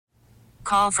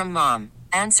Call from mom.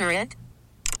 Answer it.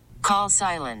 Call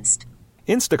silenced.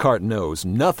 Instacart knows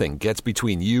nothing gets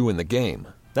between you and the game.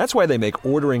 That's why they make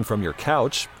ordering from your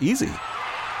couch easy.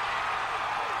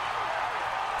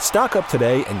 Stock up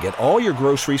today and get all your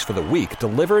groceries for the week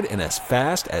delivered in as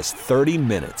fast as 30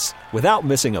 minutes without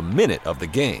missing a minute of the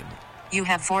game. You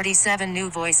have 47 new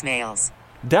voicemails.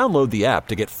 Download the app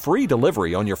to get free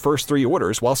delivery on your first 3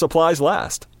 orders while supplies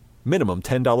last. Minimum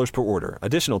 $10 per order.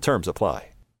 Additional terms apply.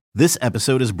 This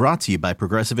episode is brought to you by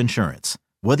Progressive Insurance.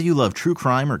 Whether you love true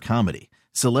crime or comedy,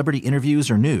 celebrity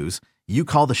interviews or news, you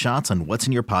call the shots on what's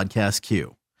in your podcast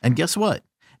queue. And guess what?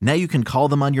 Now you can call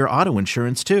them on your auto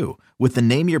insurance too with the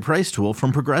Name Your Price tool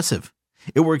from Progressive.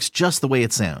 It works just the way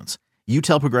it sounds. You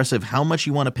tell Progressive how much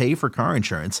you want to pay for car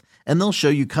insurance, and they'll show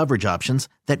you coverage options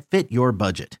that fit your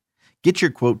budget. Get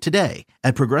your quote today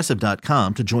at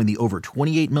Progressive.com to join the over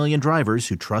 28 million drivers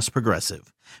who trust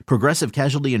Progressive. Progressive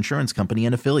Casualty Insurance Company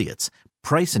and Affiliates.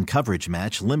 Price and coverage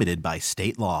match limited by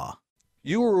state law.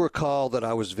 You will recall that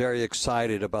I was very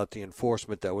excited about the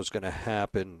enforcement that was going to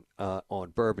happen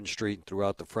on Bourbon Street and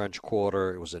throughout the French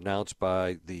Quarter. It was announced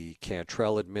by the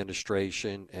Cantrell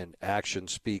administration, and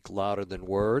actions speak louder than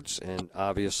words, and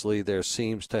obviously there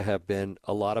seems to have been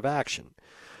a lot of action.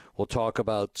 We'll talk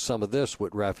about some of this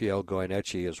with Raphael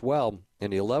Goyeneche as well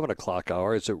in the 11 o'clock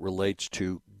hour as it relates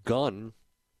to gun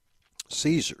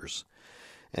seizures.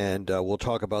 And we'll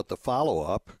talk about the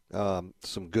follow-up,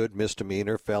 some good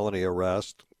misdemeanor felony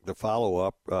arrest. The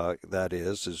follow-up, that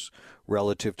is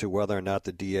relative to whether or not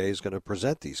the DA is going to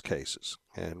present these cases.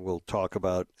 And we'll talk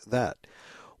about that.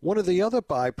 One of the other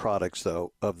byproducts,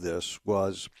 though, of this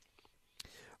was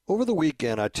over the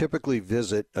weekend I typically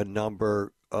visit a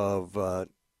number of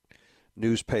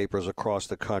newspapers across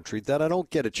the country that I don't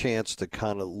get a chance to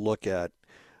kind of look at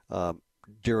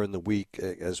during the week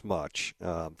as much.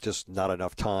 Just not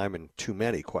enough time and too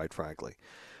many, quite frankly.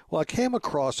 Well, I came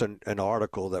across an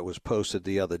article that was posted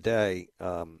the other day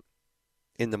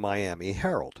in the Miami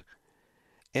Herald,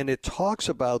 and it talks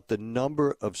about the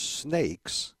number of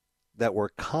snakes that were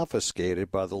confiscated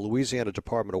by the Louisiana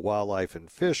Department of Wildlife and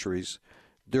Fisheries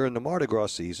during the Mardi Gras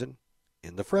season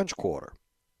in the French Quarter.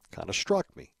 Kind of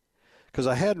struck me, because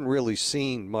I hadn't really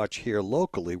seen much here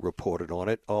locally reported on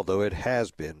it, although it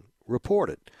has been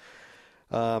reported.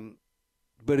 But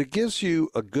it gives you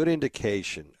a good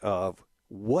indication of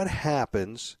what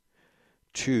happens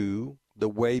to the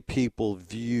way people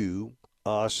view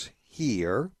us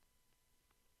here,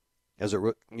 as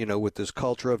with this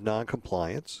culture of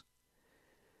noncompliance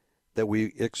that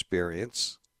we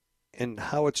experience, and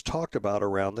how it's talked about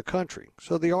around the country.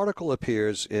 So the article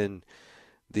appears in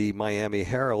the Miami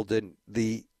Herald, and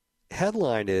the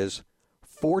headline is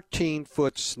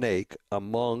 14-foot snake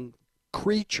among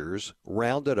creatures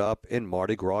rounded up in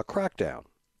Mardi Gras crackdown,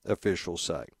 officials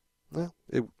say. Well,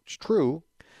 it's true.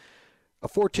 A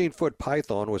 14-foot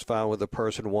python was found with a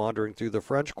person wandering through the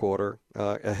French Quarter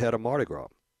ahead of Mardi Gras.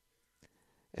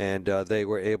 And they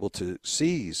were able to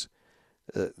seize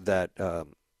that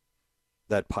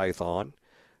python.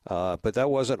 But that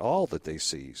wasn't all that they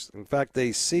seized. In fact,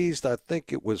 they seized, I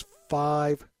think it was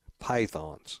 5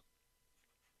 pythons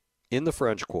in the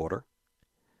French Quarter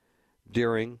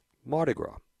during Mardi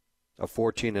Gras. A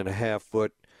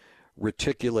 14.5-foot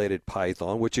reticulated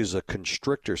python, which is a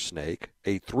constrictor snake,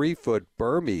 a 3-foot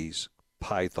Burmese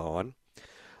python,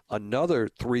 another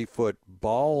 3-foot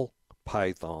ball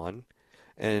python,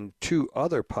 and 2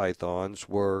 other pythons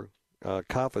were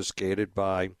confiscated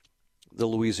by the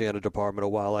Louisiana Department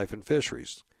of Wildlife and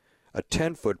Fisheries. A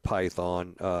 10-foot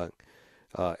python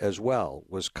as well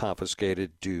was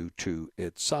confiscated due to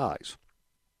its size.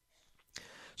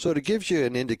 So it gives you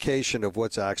an indication of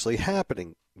what's actually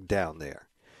happening down there.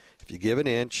 If you give an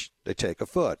inch, they take a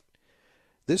foot.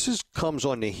 This comes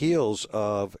on the heels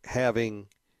of having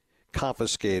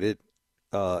confiscated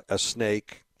a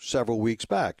snake several weeks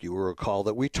back. You will recall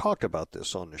that we talked about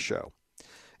this on the show.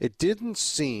 It didn't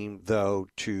seem, though,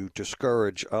 to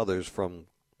discourage others from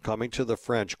coming to the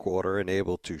French Quarter and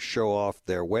able to show off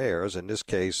their wares, in this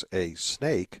case a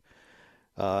snake.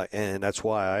 And that's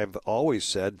why I've always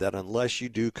said that unless you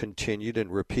do continued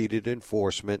and repeated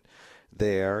enforcement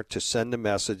there to send the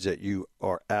message that you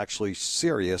are actually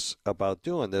serious about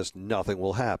doing this, nothing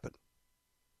will happen.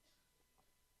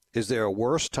 Is there a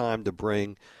worse time to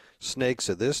bring snakes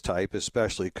of this type,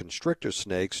 especially constrictor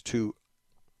snakes, to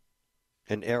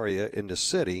an area in the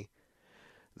city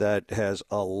that has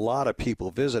a lot of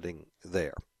people visiting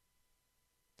there?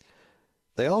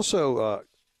 They also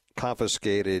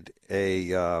confiscated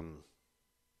a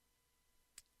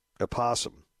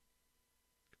possum.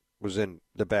 Was in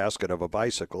the basket of a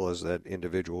bicycle as that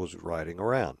individual was riding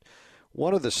around.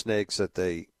 One of the snakes that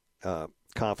they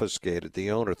confiscated,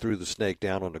 the owner threw the snake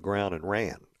down on the ground and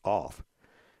ran off.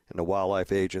 And the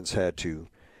wildlife agents had to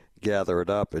gather it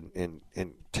up and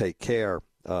take care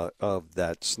of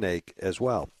that snake as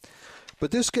well.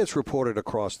 But this gets reported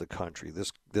across the country,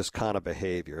 this kind of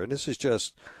behavior. And this is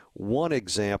just one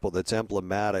example that's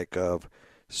emblematic of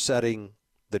setting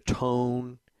the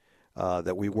tone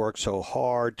that we work so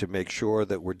hard to make sure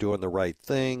that we're doing the right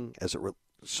thing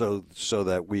so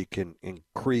that we can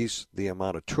increase the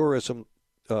amount of tourism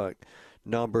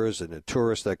numbers and the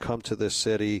tourists that come to this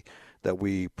city, that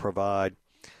we provide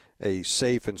a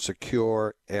safe and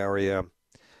secure area.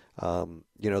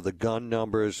 The gun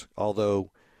numbers,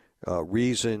 although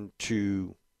reason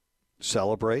to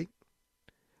celebrate,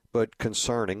 but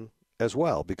concerning as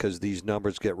well, because these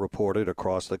numbers get reported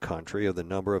across the country of the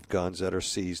number of guns that are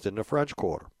seized in the French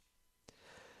Quarter.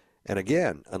 And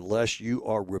again, unless you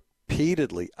are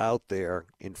repeatedly out there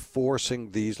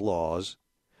enforcing these laws,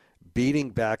 beating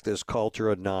back this culture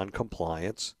of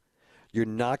noncompliance, you're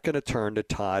not going to turn the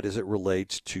tide as it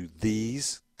relates to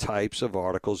these types of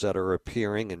articles that are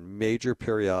appearing in major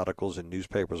periodicals and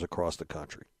newspapers across the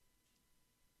country.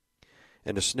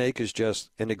 And the snake is just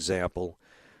an example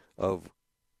of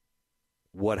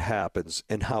what happens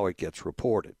and how it gets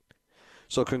reported.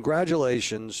 So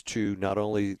congratulations to not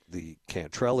only the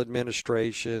Cantrell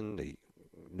administration, the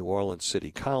New Orleans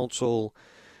City Council,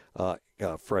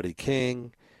 Freddie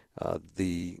King,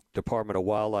 the Department of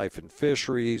Wildlife and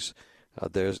Fisheries.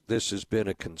 This has been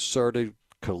a concerted,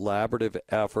 collaborative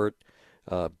effort,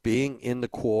 being in the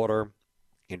quarter,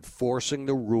 enforcing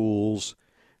the rules,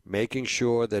 making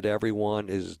sure that everyone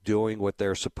is doing what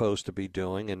they're supposed to be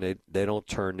doing, and they don't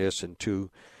turn this into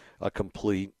a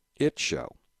complete it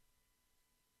show.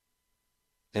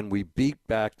 And we beat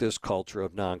back this culture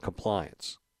of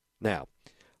noncompliance. Now,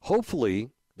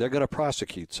 hopefully, they're going to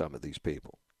prosecute some of these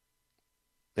people.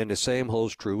 And the same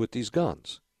holds true with these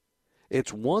guns.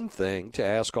 It's one thing to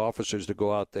ask officers to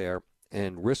go out there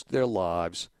and risk their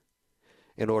lives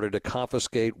in order to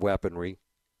confiscate weaponry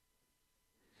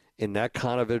in that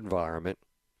kind of environment.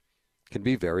 Can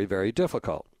be very, very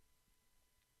difficult.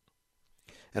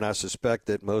 And I suspect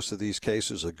that most of these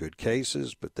cases are good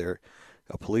cases, but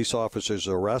a police officer's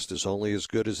arrest is only as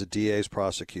good as a DA's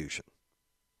prosecution.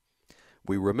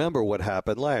 We remember what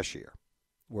happened last year,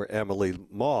 where Emily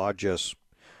Maw just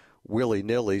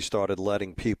willy-nilly started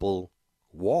letting people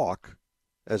walk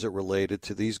as it related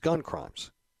to these gun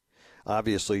crimes.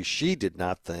 Obviously, she did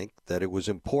not think that it was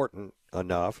important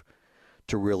enough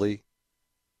to really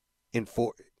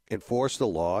enforce the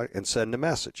law and send a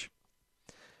message.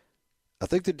 I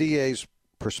think the DA's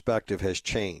perspective has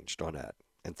changed on that,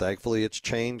 and thankfully it's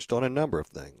changed on a number of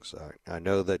things. I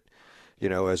know that,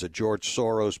 as a George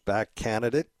Soros-backed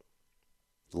candidate,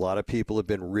 a lot of people have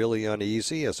been really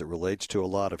uneasy as it relates to a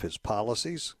lot of his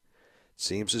policies. It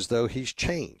seems as though he's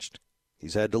changed.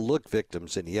 He's had to look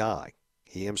victims in the eye.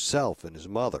 He himself and his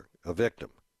mother, a victim.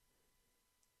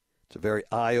 It's a very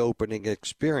eye-opening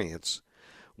experience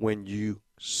when you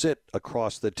sit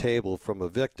across the table from a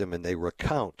victim and they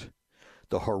recount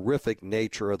the horrific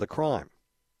nature of the crime.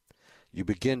 You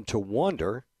begin to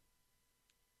wonder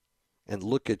and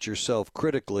look at yourself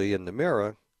critically in the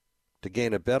mirror to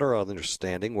gain a better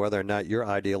understanding whether or not your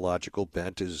ideological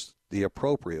bent is the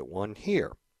appropriate one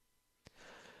here.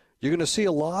 You're going to see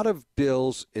a lot of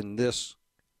bills in this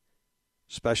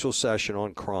special session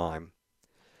on crime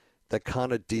that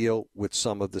kind of deal with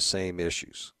some of the same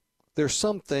issues. There's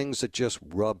some things that just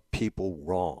rub people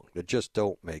wrong, that just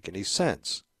don't make any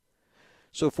sense.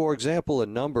 So, for example, a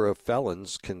number of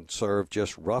felons can serve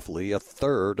just roughly a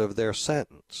third of their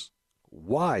sentence.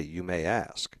 Why, you may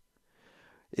ask?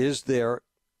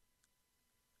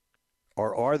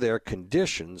 Are there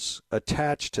conditions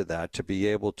attached to that to be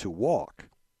able to walk?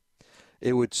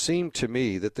 It would seem to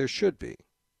me that there should be.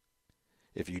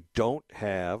 If you don't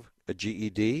have a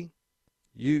GED,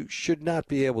 you should not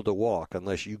be able to walk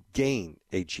unless you gain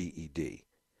a GED,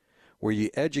 where you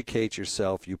educate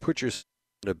yourself, you put yourself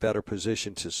in a better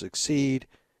position to succeed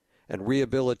and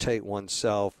rehabilitate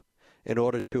oneself in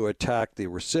order to attack the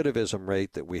recidivism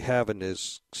rate that we have in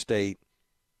this state.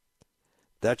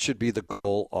 That should be the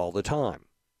goal all the time.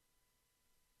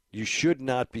 You should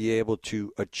not be able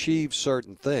to achieve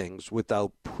certain things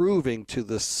without proving to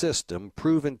the system,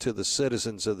 proving to the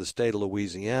citizens of the state of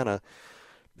Louisiana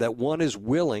that one is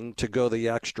willing to go the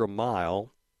extra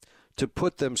mile to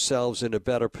put themselves in a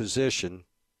better position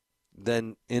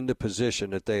than in the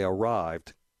position that they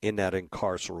arrived in that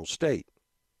incarceral state.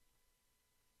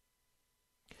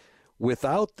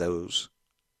 Without those,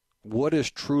 what is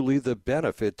truly the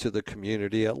benefit to the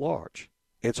community at large?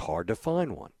 It's hard to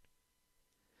find one.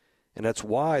 And that's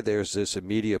why there's this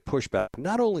immediate pushback,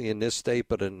 not only in this state,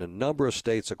 but in a number of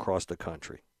states across the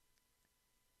country.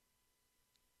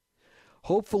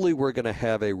 Hopefully, we're going to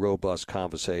have a robust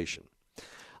conversation.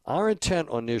 Our intent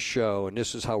on this show, and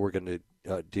this is how we're going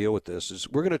to deal with this, is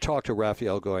we're going to talk to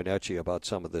Raphael Goyeneche about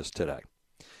some of this today.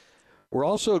 We're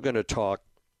also going to talk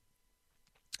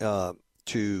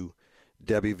to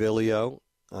Debbie Villio,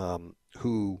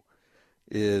 who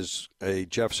is a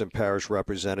Jefferson Parish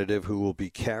representative who will be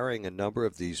carrying a number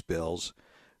of these bills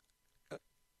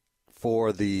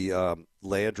for the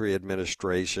Landry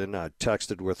administration. I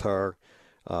texted with her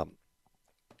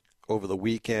over the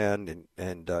weekend,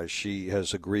 and she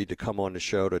has agreed to come on the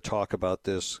show to talk about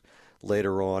this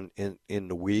later on in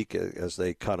the week as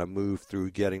they kind of move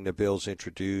through getting the bills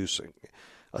introduced, and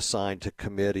assigned to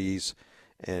committees,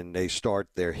 and they start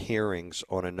their hearings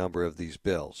on a number of these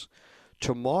bills.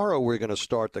 Tomorrow we're going to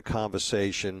start the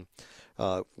conversation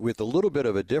with a little bit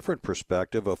of a different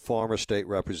perspective. A former state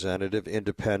representative,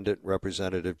 independent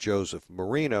Representative Joseph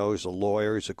Marino, is a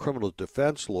lawyer. He's a criminal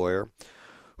defense lawyer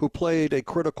who played a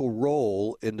critical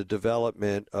role in the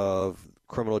development of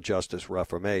criminal justice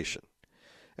reformation.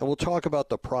 And we'll talk about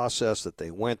the process that they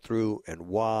went through and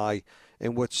why,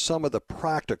 and what some of the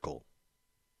practical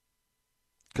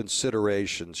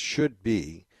considerations should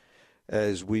be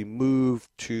as we move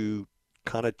to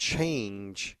kind of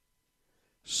change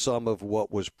some of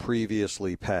what was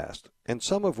previously passed, and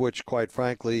some of which, quite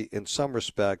frankly, in some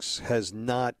respects, has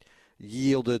not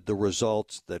yielded the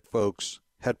results that folks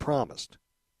had promised,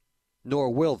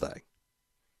 nor will they.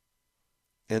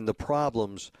 And the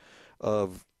problems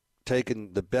of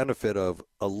taking the benefit of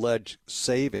alleged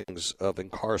savings of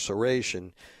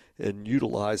incarceration and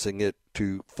utilizing it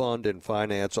to fund and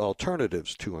finance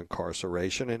alternatives to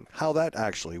incarceration, and how that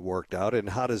actually worked out, and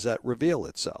how does that reveal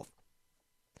itself.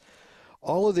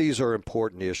 All of these are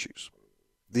important issues.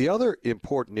 The other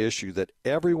important issue that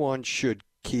everyone should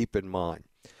keep in mind,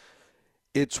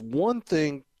 it's one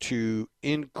thing to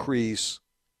increase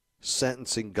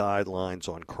sentencing guidelines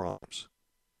on crimes.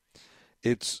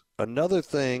 It's another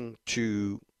thing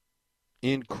to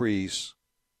increase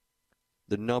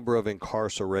the number of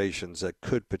incarcerations that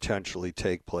could potentially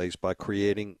take place by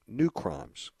creating new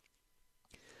crimes.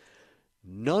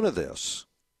 None of this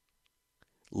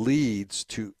leads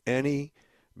to any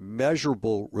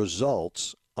measurable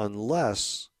results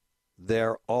unless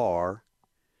there are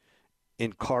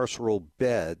incarceral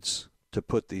beds to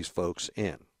put these folks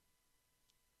in.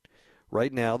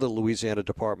 Right now, the Louisiana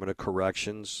Department of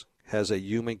Corrections has a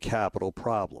human capital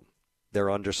problem. They're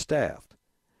understaffed.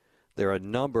 There are a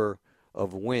number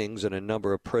of wings and a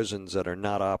number of prisons that are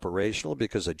not operational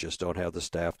because they just don't have the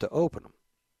staff to open them.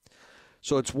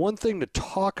 So it's one thing to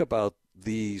talk about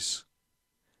these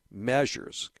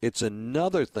measures. It's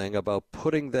another thing about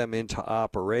putting them into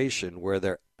operation where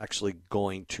they're actually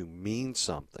going to mean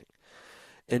something.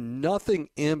 And nothing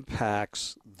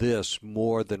impacts this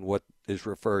more than what is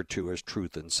referred to as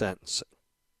truth in sentencing.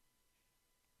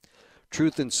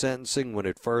 Truth in sentencing, when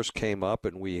it first came up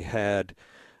and we had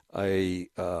a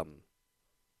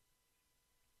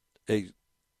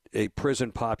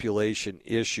prison population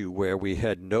issue where we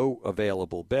had no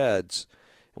available beds,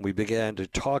 and we began to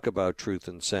talk about truth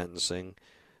in sentencing,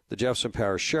 the Jefferson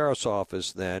Parish Sheriff's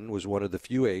Office then was one of the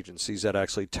few agencies that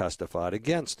actually testified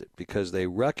against it because they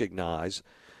recognized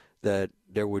that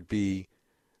there would be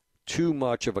too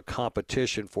much of a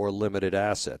competition for a limited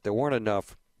asset. There weren't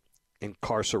enough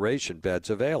incarceration beds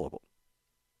available.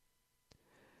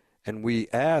 And we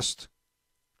asked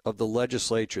of the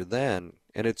legislature then,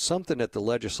 and it's something that the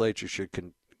legislature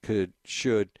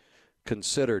should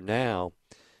consider now,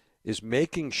 is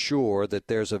making sure that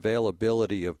there's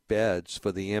availability of beds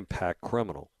for the impact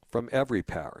criminal from every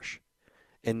parish,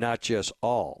 and not just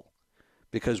all.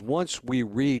 Because once we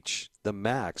reach the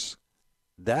max,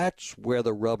 that's where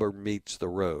the rubber meets the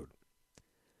road.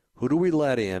 Who do we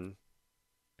let in,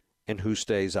 and who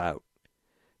stays out?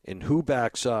 And who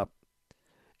backs up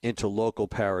into local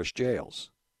parish jails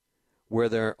where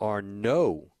there are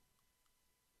no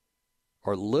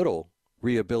or little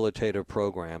rehabilitative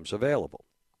programs available?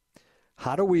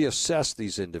 How do we assess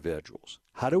these individuals?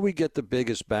 How do we get the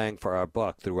biggest bang for our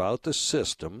buck throughout the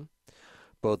system,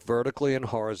 both vertically and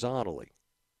horizontally?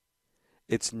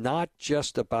 It's not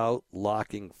just about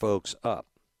locking folks up.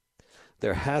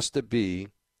 There has to be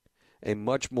a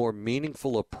much more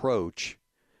meaningful approach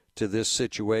to this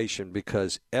situation,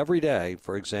 because every day,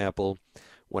 for example,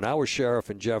 when I was sheriff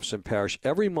in Jefferson Parish,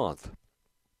 every month,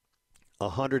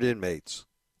 100 inmates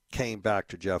came back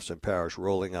to Jefferson Parish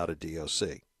rolling out of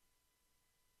DOC.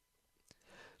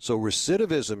 So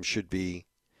recidivism should be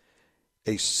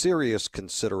a serious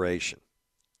consideration.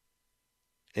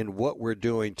 in what we're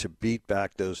doing to beat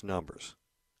back those numbers.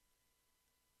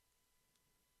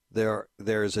 There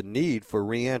is a need for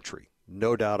reentry,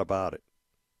 no doubt about it.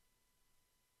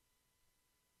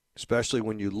 Especially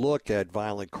when you look at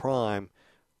violent crime,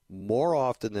 more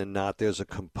often than not, there's a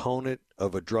component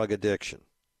of a drug addiction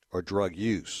or drug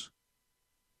use.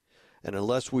 And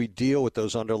unless we deal with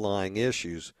those underlying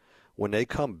issues, when they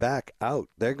come back out,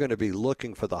 they're going to be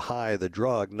looking for the high of the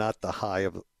drug, not the high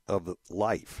of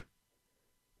life,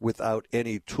 without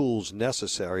any tools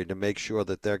necessary to make sure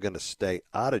that they're going to stay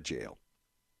out of jail.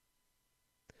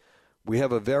 We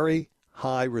have a very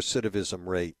high recidivism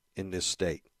rate in this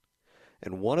state.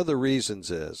 And one of the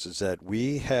reasons is that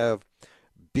we have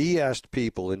BS'd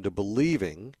people into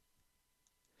believing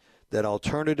that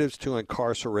alternatives to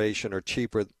incarceration are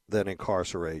cheaper than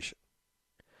incarceration.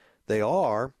 They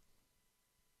are,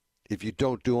 if you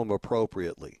don't do them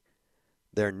appropriately.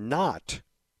 They're not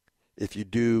if you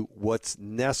do what's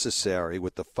necessary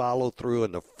with the follow-through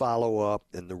and the follow-up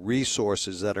and the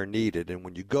resources that are needed. And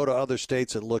when you go to other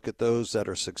states and look at those that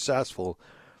are successful,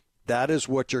 that is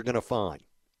what you're going to find.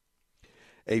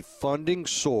 A funding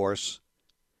source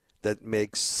that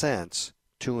makes sense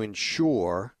to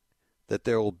ensure that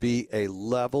there will be a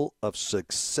level of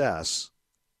success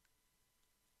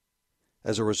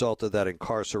as a result of that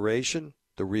incarceration,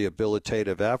 the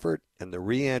rehabilitative effort, and the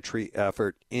reentry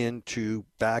effort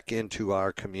back into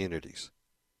our communities.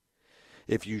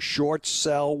 If you short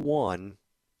sell one,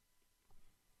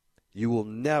 you will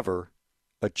never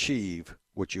achieve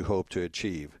what you hope to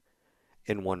achieve,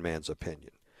 in one man's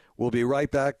opinion. We'll be right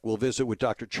back. We'll visit with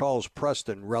Dr. Charles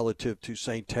Preston relative to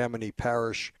St. Tammany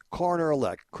Parish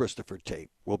Coroner-elect Christopher Tate.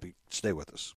 Stay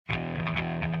with us.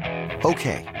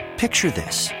 Okay, picture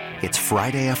this. It's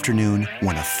Friday afternoon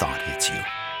when a thought hits you.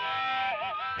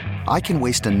 I can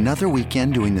waste another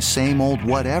weekend doing the same old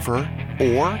whatever,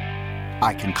 or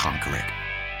I can conquer it.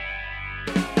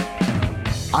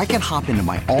 I can hop into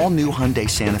my all-new Hyundai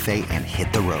Santa Fe and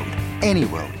hit the road. Any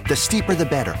road. The steeper, the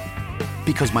better.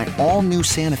 Because my all-new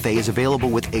Santa Fe is available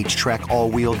with H-Track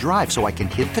all-wheel drive, so I can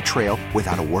hit the trail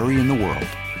without a worry in the world.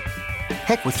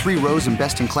 Heck, with 3 rows and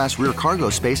best-in-class rear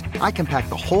cargo space, I can pack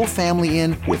the whole family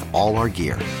in with all our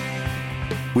gear.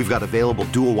 We've got available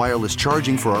dual wireless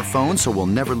charging for our phones, so we'll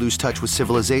never lose touch with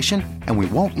civilization, and we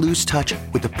won't lose touch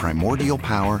with the primordial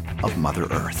power of Mother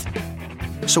Earth.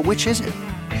 So which is it?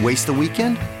 Waste the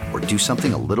weekend or do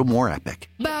something a little more epic?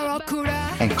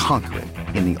 And conquer it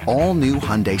in the all-new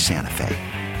Hyundai Santa Fe.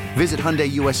 Visit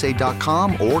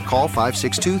HyundaiUSA.com or call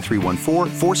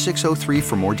 562-314-4603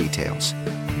 for more details.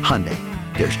 Hyundai,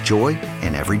 there's joy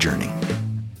in every journey.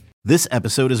 This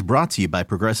episode is brought to you by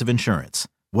Progressive Insurance.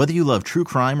 Whether you love true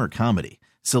crime or comedy,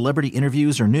 celebrity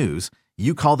interviews or news,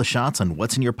 you call the shots on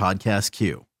what's in your podcast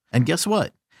queue. And guess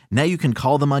what? Now you can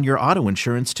call them on your auto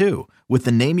insurance too with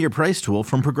the Name Your Price tool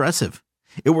from Progressive.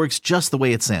 It works just the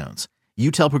way it sounds. You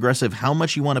tell Progressive how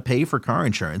much you want to pay for car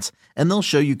insurance, and they'll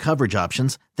show you coverage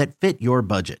options that fit your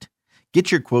budget.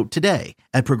 Get your quote today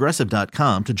at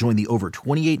Progressive.com to join the over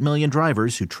 28 million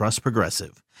drivers who trust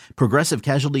Progressive. Progressive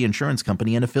Casualty Insurance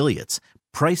Company and Affiliates.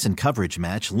 Price and coverage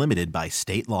match limited by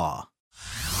state law.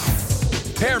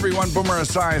 Hey everyone, Boomer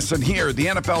Esiason here. The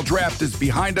NFL draft is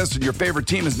behind us and your favorite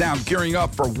team is now gearing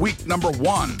up for week number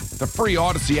 1. The free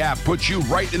Odyssey app puts you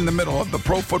right in the middle of the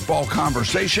pro football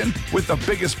conversation with the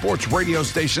biggest sports radio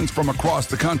stations from across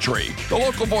the country. The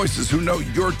local voices who know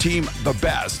your team the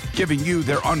best, giving you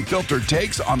their unfiltered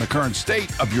takes on the current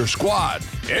state of your squad.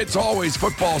 It's always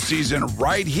football season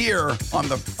right here on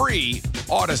the free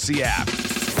Odyssey app.